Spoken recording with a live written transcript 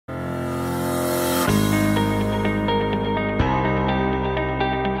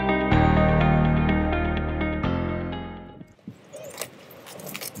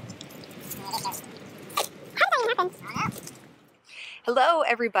Hello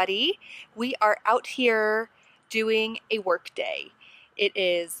everybody, we are out here doing a work day. It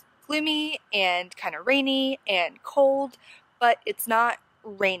is gloomy and kind of rainy and cold, but it's not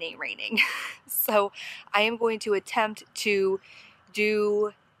raining. So I am going to attempt to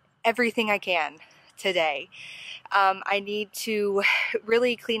do everything I can today. I need to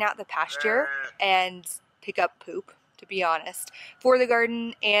really clean out the pasture and pick up poop, to be honest, for the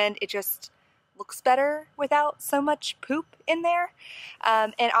garden, and it just looks better without so much poop in there.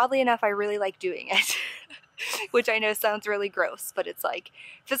 And oddly enough, I really like doing it, which I know sounds really gross, but it's like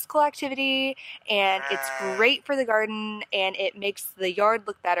physical activity and it's great for the garden and it makes the yard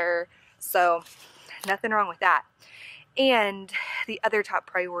look better. So nothing wrong with that. And the other top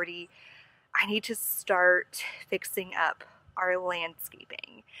priority, I need to start fixing up our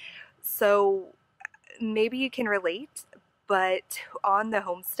landscaping. So maybe you can relate, but on the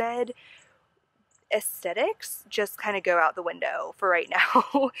homestead, aesthetics just kind of go out the window for right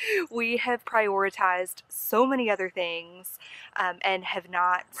now. We have prioritized so many other things and have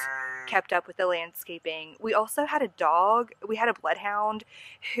not kept up with the landscaping. We also had a dog, we had a bloodhound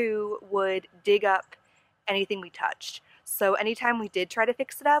who would dig up anything we touched. So anytime we did try to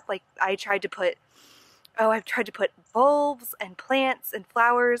fix it up, like I've tried to put bulbs and plants and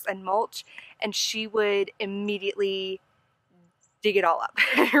flowers and mulch, and she would immediately dig it all up,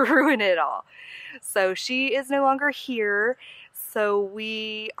 ruin it all. So she is no longer here. So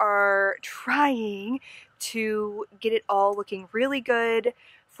we are trying to get it all looking really good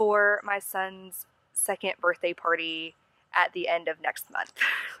for my son's 2nd birthday party at the end of next month.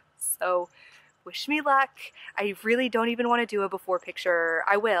 So wish me luck. I really don't even want to do a before picture.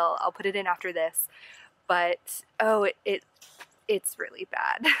 I will. I'll put it in after this. But oh, it's really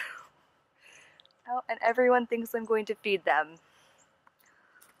bad. Oh, and everyone thinks I'm going to feed them.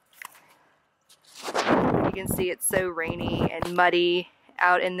 You can see it's so rainy and muddy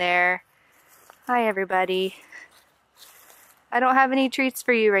out in there. Hi everybody. I don't have any treats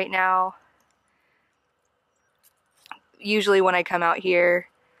for you right now. Usually when I come out here,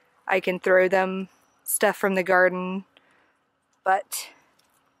 I can throw them stuff from the garden, but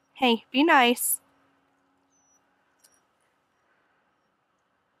hey, be nice.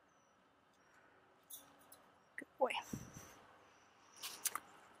 Good boy.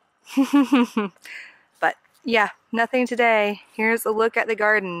 But yeah, nothing today. Here's a look at the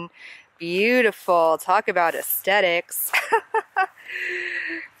garden. Beautiful. Talk about aesthetics.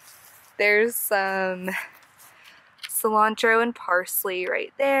 There's some cilantro and parsley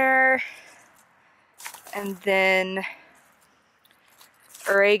right there, and then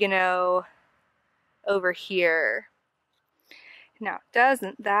oregano over here. Now,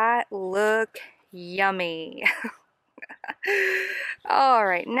 doesn't that look yummy? All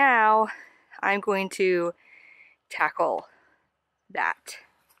right, now I'm going to tackle that.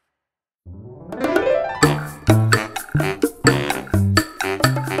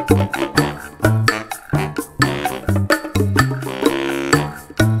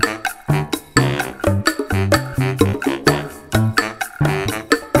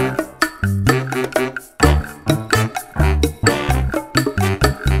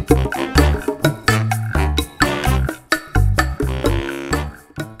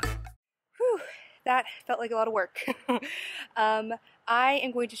 That felt like a lot of work. I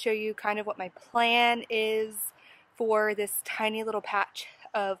am going to show you kind of what my plan is for this tiny little patch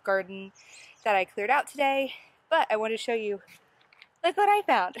of garden that I cleared out today, but I want to show you, look what I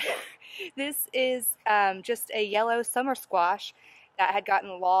found. This is just a yellow summer squash that had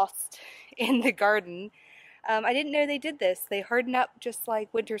gotten lost in the garden. I didn't know they did this. They harden up just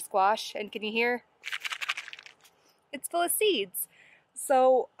like winter squash, and can you hear? It's full of seeds.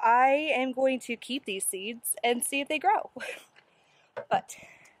 So I am going to keep these seeds and see if they grow. But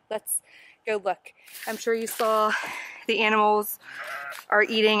let's go look. I'm sure you saw the animals are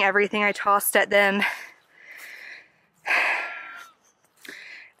eating everything I tossed at them.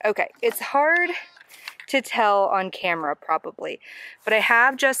 Okay, it's hard to tell on camera probably, but I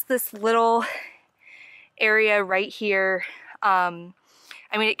have just this little area right here. I mean,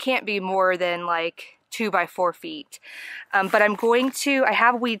 it can't be more than like 2 by 4 feet. But I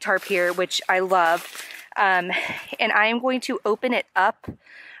have weed tarp here, which I love. And I am going to open it up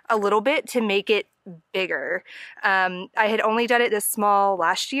a little bit to make it bigger. I had only done it this small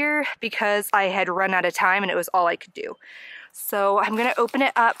last year because I had run out of time and it was all I could do. So I'm going to open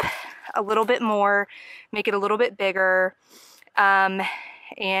it up a little bit more, make it a little bit bigger. And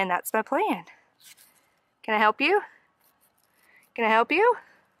that's my plan. Can I help you? Can I help you?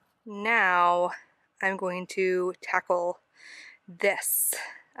 Now I'm going to tackle this.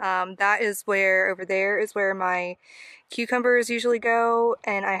 That is where, over there is where my cucumbers usually go,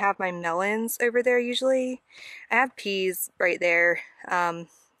 and I have my melons over there usually. I have peas right there,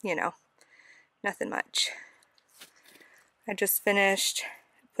 you know, nothing much. I just finished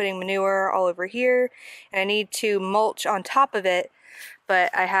putting manure all over here, and I need to mulch on top of it, but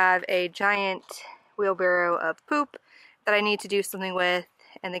I have a giant wheelbarrow of poop that I need to do something with,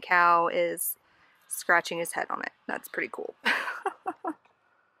 and the cow is scratching his head on it. That's pretty cool.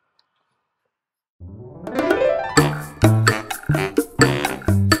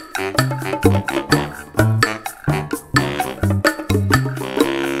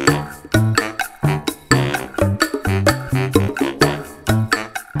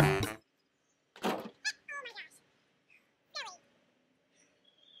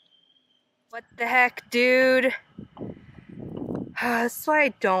 What the heck, dude? That's why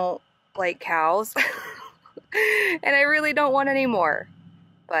I don't like cows. And I really don't want any more.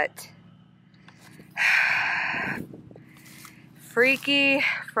 But Freaky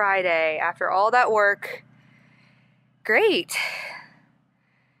Friday after all that work. Great.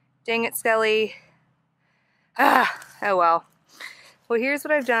 Dang it, Skelly. Oh well. Well, here's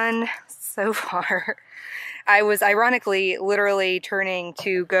what I've done so far. I was ironically literally turning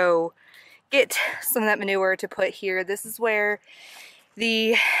to go get some of that manure to put here. This is where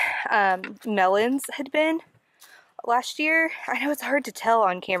the melons had been last year. I know it's hard to tell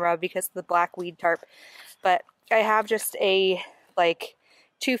on camera because of the black weed tarp, but I have just a like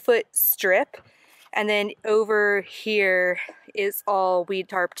 2-foot strip, and then over here is all weed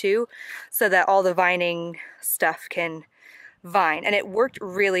tarp too, so that all the vining stuff can vine, and it worked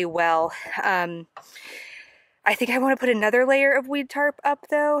really well. I think I want to put another layer of weed tarp up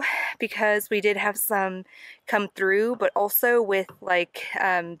though, because we did have some come through, but also with like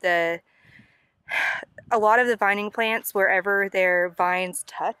a lot of the vining plants, wherever their vines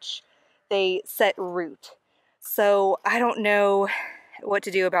touch, they set root. So I don't know what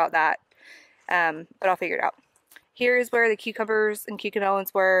to do about that, but I'll figure it out. Here is where the cucumbers and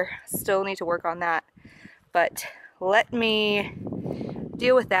cucamelons were. Still need to work on that, but let me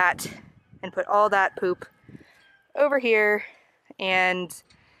deal with that and put all that poop over here. And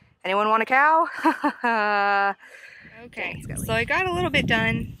anyone want a cow? Okay, so I got a little bit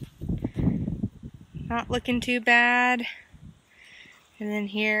done. Not looking too bad. And then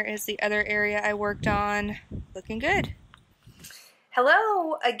here is the other area I worked on. Looking good.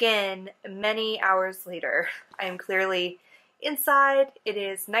 Hello again, many hours later. I am clearly inside. It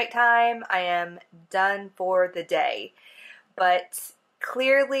is nighttime. I am done for the day. But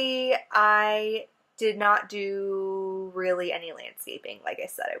clearly I did not do really any landscaping like I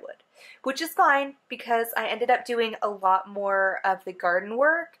said I would, which is fine because I ended up doing a lot more of the garden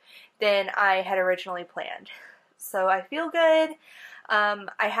work than I had originally planned. So I feel good.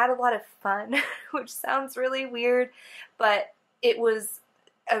 I had a lot of fun, which sounds really weird, but it was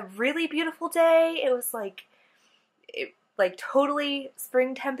a really beautiful day. It was like totally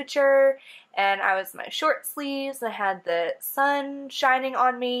spring temperature, and I was in my short sleeves, and I had the sun shining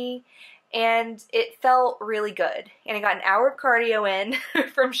on me, and it felt really good. And I got an hour of cardio in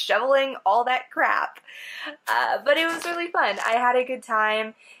from shoveling all that crap, but it was really fun. I had a good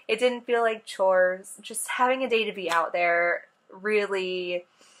time. It didn't feel like chores. Just having a day to be out there, really,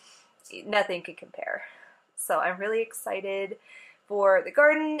 nothing could compare. So I'm really excited for the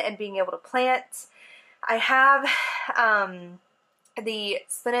garden and being able to plant. I have the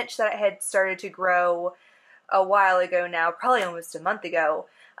spinach that I had started to grow a while ago now, probably almost a month ago,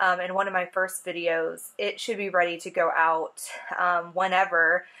 in one of my first videos. It should be ready to go out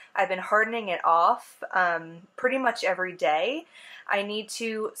whenever. I've been hardening it off pretty much every day. I need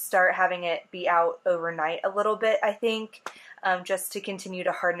to start having it be out overnight a little bit, I think, just to continue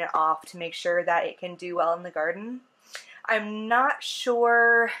to harden it off to make sure that it can do well in the garden. I'm not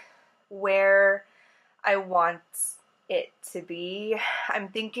sure where I want it to be. I'm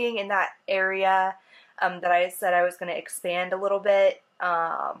thinking in that area that I said I was going to expand a little bit.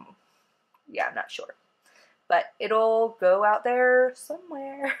 Yeah, I'm not sure. But it'll go out there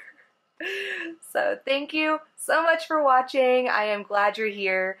somewhere. So thank you so much for watching. I am glad you're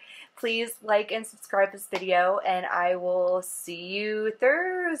here. Please like and subscribe this video, and I will see you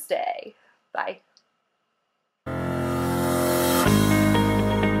Thursday. Bye.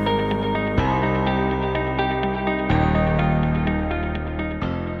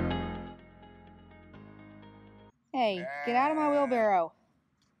 Hey, get out of my wheelbarrow.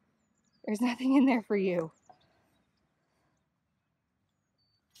 There's nothing in there for you.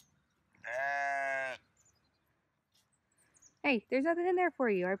 Hey, there's nothing in there for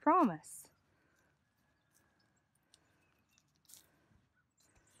you, I promise.